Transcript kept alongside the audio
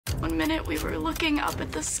One minute we were looking up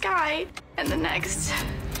at the sky, and the next...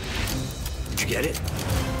 Did you get it?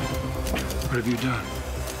 What have you done?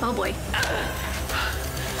 Oh boy.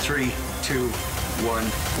 3, 2,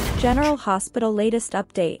 1. General Hospital latest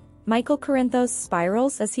update. Michael Corinthos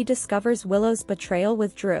spirals as he discovers Willow's betrayal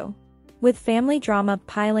with Drew. With family drama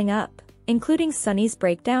piling up, including Sonny's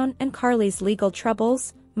breakdown and Carly's legal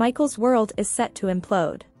troubles, Michael's world is set to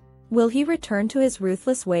implode. Will he return to his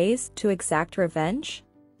ruthless ways to exact revenge?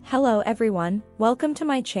 Hello everyone, welcome to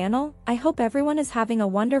my channel. I hope everyone is having a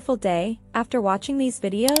wonderful day. After watching these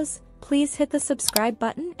videos, please hit the subscribe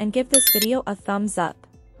button and give this video a thumbs up.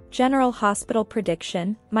 General Hospital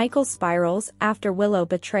prediction, Michael spirals after Willow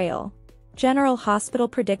betrayal. General Hospital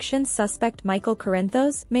prediction suspect Michael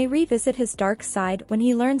Corinthos may revisit his dark side when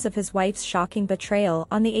he learns of his wife's shocking betrayal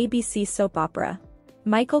on the ABC soap opera.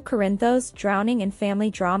 Michael Corinthos drowning in family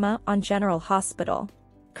drama on General Hospital.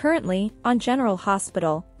 Currently, on General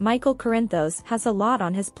Hospital, Michael Corinthos has a lot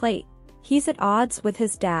on his plate. He's at odds with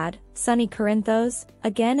his dad, Sonny Corinthos,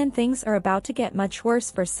 again, and things are about to get much worse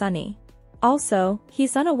for Sonny. Also,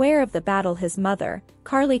 he's unaware of the battle his mother,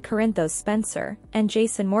 Carly Corinthos Spencer, and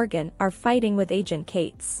Jason Morgan are fighting with Agent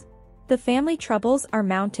Cates. The family troubles are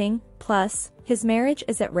mounting, plus, his marriage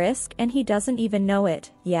is at risk and he doesn't even know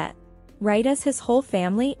it yet. Right as his whole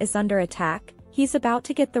family is under attack, he's about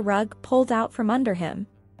to get the rug pulled out from under him.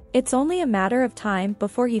 It's only a matter of time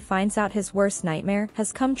before he finds out his worst nightmare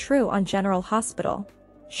has come true on General Hospital.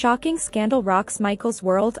 Shocking scandal rocks Michael's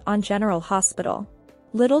world on General Hospital.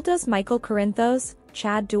 Little does Michael Corinthos,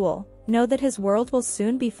 Chad Duell, know that his world will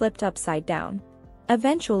soon be flipped upside down.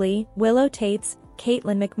 Eventually, Willow Tate's,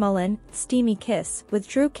 Caitlin McMullen, steamy kiss with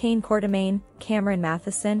Drew Kane Quartermaine, Cameron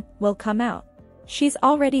Matheson, will come out. She's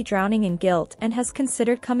already drowning in guilt and has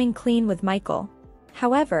considered coming clean with Michael.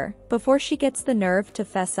 However, before she gets the nerve to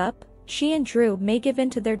fess up, she and Drew may give in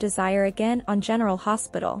to their desire again on General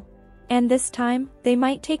Hospital. And this time, they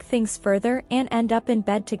might take things further and end up in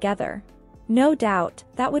bed together. No doubt,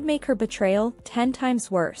 that would make her betrayal 10 times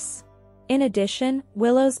worse. In addition,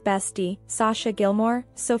 Willow's bestie, Sasha Gilmore,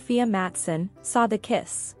 Sophia Matson, saw the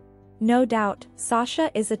kiss. No doubt, Sasha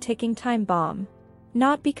is a ticking time bomb.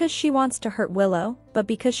 Not because she wants to hurt Willow, but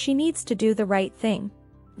because she needs to do the right thing.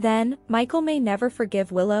 Then, Michael may never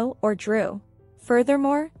forgive Willow or Drew.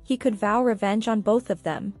 Furthermore, he could vow revenge on both of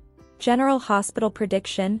them. General Hospital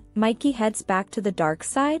prediction, Mikey heads back to the dark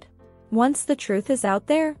side? Once the truth is out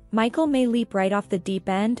there, Michael may leap right off the deep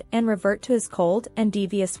end and revert to his cold and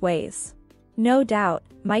devious ways. No doubt,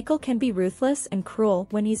 Michael can be ruthless and cruel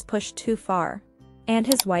when he's pushed too far. And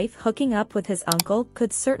his wife hooking up with his uncle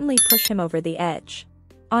could certainly push him over the edge.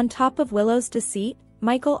 On top of Willow's deceit,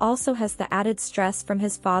 Michael also has the added stress from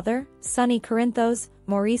his father, Sonny Corinthos,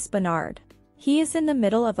 Maurice Bernard. He is in the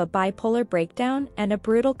middle of a bipolar breakdown and a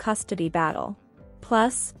brutal custody battle.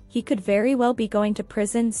 Plus, he could very well be going to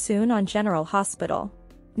prison soon on General Hospital.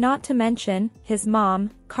 Not to mention, his mom,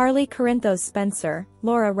 Carly Corinthos Spencer,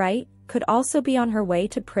 Laura Wright, could also be on her way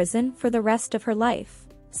to prison for the rest of her life.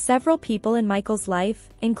 Several people in Michael's life,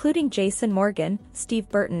 including Jason Morgan, Steve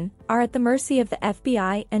Burton, are at the mercy of the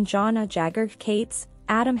FBI and Jagger, Cates,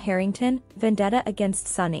 Adam Harrington, vendetta against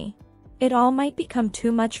Sonny. It all might become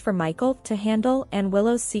too much for Michael to handle, and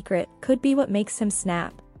Willow's secret could be what makes him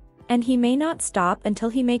snap. And he may not stop until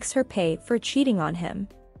he makes her pay for cheating on him.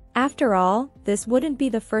 After all, this wouldn't be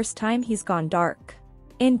the first time he's gone dark.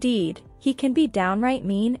 Indeed, he can be downright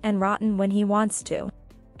mean and rotten when he wants to.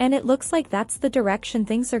 And it looks like that's the direction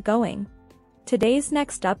things are going. Today's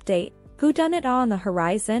next update, whodunit on the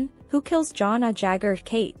horizon, who kills Jagger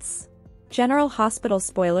Cates? General Hospital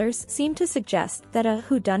spoilers seem to suggest that a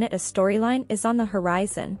whodunit storyline is on the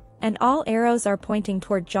horizon, and all arrows are pointing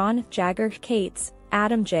toward Jagger Cates,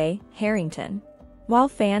 Adam J. Harrington. While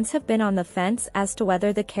fans have been on the fence as to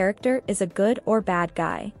whether the character is a good or bad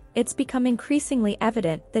guy, it's become increasingly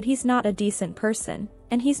evident that he's not a decent person,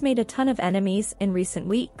 and he's made a ton of enemies in recent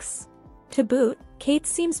weeks. To boot, Cates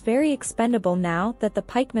seems very expendable now that the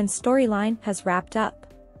Pikeman storyline has wrapped up.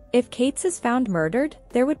 If Cates is found murdered,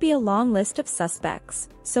 there would be a long list of suspects,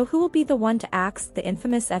 so who will be the one to axe the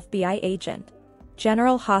infamous FBI agent?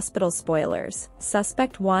 General Hospital spoilers,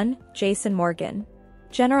 Suspect 1, Jason Morgan.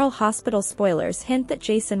 General Hospital spoilers hint that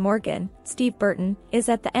Jason Morgan, Steve Burton, is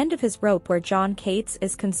at the end of his rope where John Cates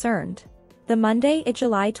is concerned. The Monday,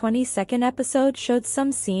 July 22nd episode showed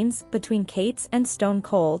some scenes between Cates and Stone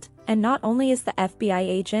Cold, and not only is the FBI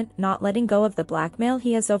agent not letting go of the blackmail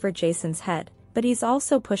he has over Jason's head, but he's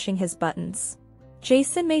also pushing his buttons.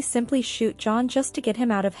 Jason may simply shoot John just to get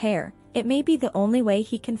him out of hair. It may be the only way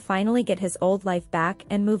he can finally get his old life back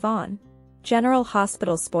and move on. General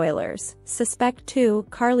Hospital spoilers. Suspect 2,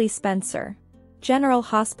 Carly Spencer. General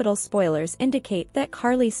Hospital spoilers indicate that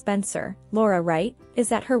Carly Spencer, Laura Wright,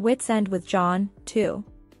 is at her wit's end with John, too.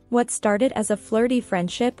 What started as a flirty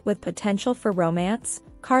friendship with potential for romance,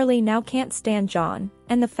 Carly now can't stand John,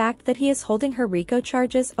 and the fact that he is holding her RICO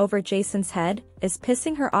charges over Jason's head is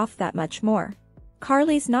pissing her off that much more.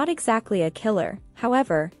 Carly's not exactly a killer,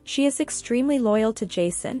 however, she is extremely loyal to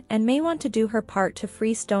Jason and may want to do her part to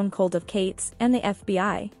free Stone Cold of Kate's and the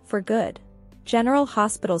FBI, for good. General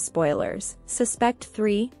Hospital spoilers. Suspect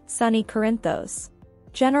 3, Sonny Corinthos.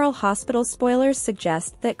 General Hospital spoilers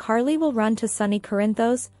suggest that Carly will run to Sonny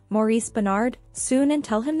Corinthos, Maurice Bernard, soon and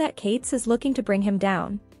tell him that Kate's is looking to bring him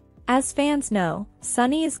down. As fans know,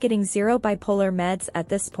 Sonny is getting 0 bipolar meds at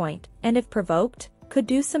this point, and if provoked, could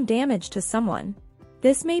do some damage to someone.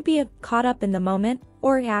 This may be a caught up in the moment,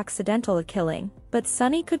 or accidental killing, but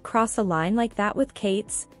Sonny could cross a line like that with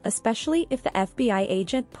Kate's, especially if the FBI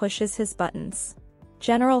agent pushes his buttons.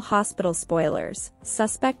 General Hospital spoilers.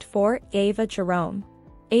 Suspect 4, Ava Jerome.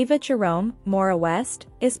 Ava Jerome, Maura West,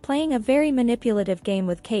 is playing a very manipulative game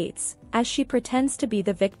with Kate's, as she pretends to be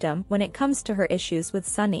the victim when it comes to her issues with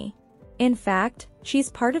Sonny. In fact, she's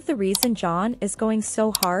part of the reason John is going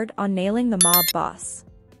so hard on nailing the mob boss.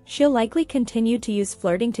 She'll likely continue to use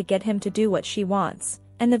flirting to get him to do what she wants,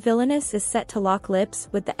 and the villainess is set to lock lips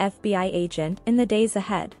with the FBI agent in the days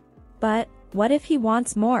ahead. But, what if he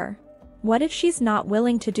wants more? What if she's not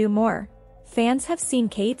willing to do more? Fans have seen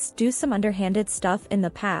Kate's do some underhanded stuff in the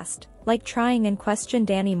past, like trying and question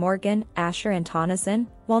Danny Morgan, Asher and Tonneson,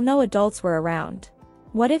 while no adults were around.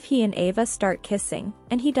 What if he and Ava start kissing,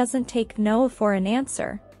 and he doesn't take no for an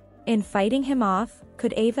answer? In fighting him off,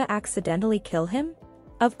 could Ava accidentally kill him?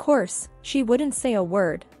 Of course, she wouldn't say a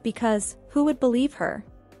word, because, who would believe her?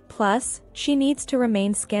 Plus, she needs to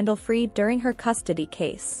remain scandal-free during her custody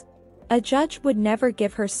case. A judge would never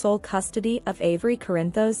give her sole custody of Avery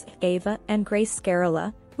Corinthos, Ava, and Grace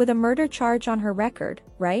Scarella, with a murder charge on her record,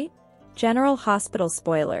 right? General Hospital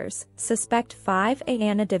spoilers. Suspect 5,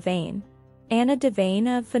 Anna Devane. Anna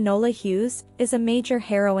Devane of Viola Hughes is a major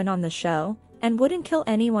heroine on the show, and wouldn't kill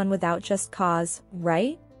anyone without just cause,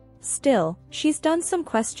 right? Still, she's done some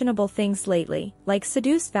questionable things lately, like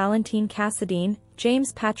seduce Valentine Cassadine,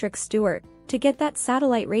 James Patrick Stewart, to get that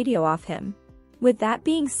satellite radio off him. With that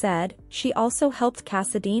being said, she also helped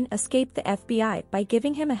Cassadine escape the FBI by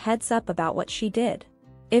giving him a heads up about what she did.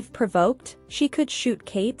 If provoked, she could shoot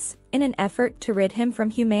Kate's, in an effort to rid him from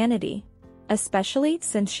humanity. Especially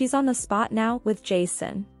since she's on the spot now with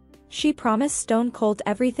Jason. She promised Stone Cold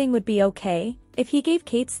everything would be okay, if he gave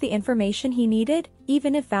Kate's the information he needed,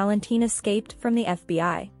 even if Valentine escaped from the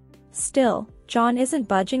FBI. Still, John isn't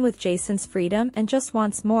budging with Jason's freedom and just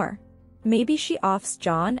wants more. Maybe she offs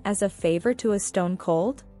John as a favor to a Stone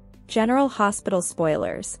Cold? General Hospital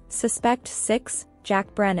spoilers. Suspect 6,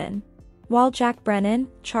 Jack Brennan. While Jack Brennan,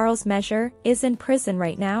 Charles Measure, is in prison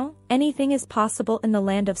right now, anything is possible in the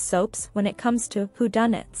land of soaps when it comes to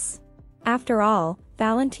whodunits. After all,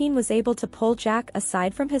 Valentine was able to pull Jack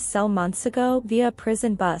aside from his cell months ago via a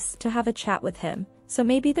prison bus to have a chat with him, so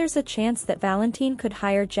maybe there's a chance that Valentine could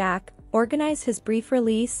hire Jack, organize his brief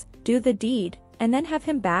release, do the deed, and then have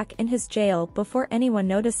him back in his jail before anyone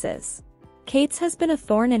notices. Kate's has been a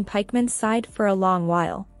thorn in Pikeman's side for a long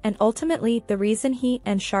while, and ultimately the reason he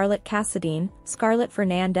and Charlotte Cassadine, Scarlett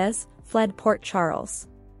Fernandez, fled Port Charles.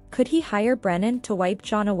 Could he hire Brennan to wipe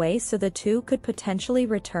John away so the two could potentially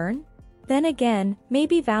return? Then again,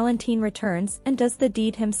 maybe Valentine returns and does the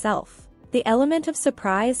deed himself. The element of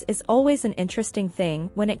surprise is always an interesting thing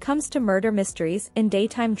when it comes to murder mysteries in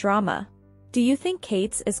daytime drama. Do you think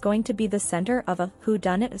Kate's is going to be the center of a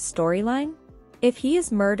whodunit storyline? If he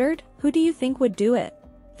is murdered, who do you think would do it?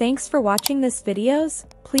 Thanks for watching this videos.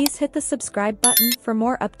 Please hit the subscribe button for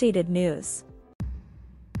more updated news.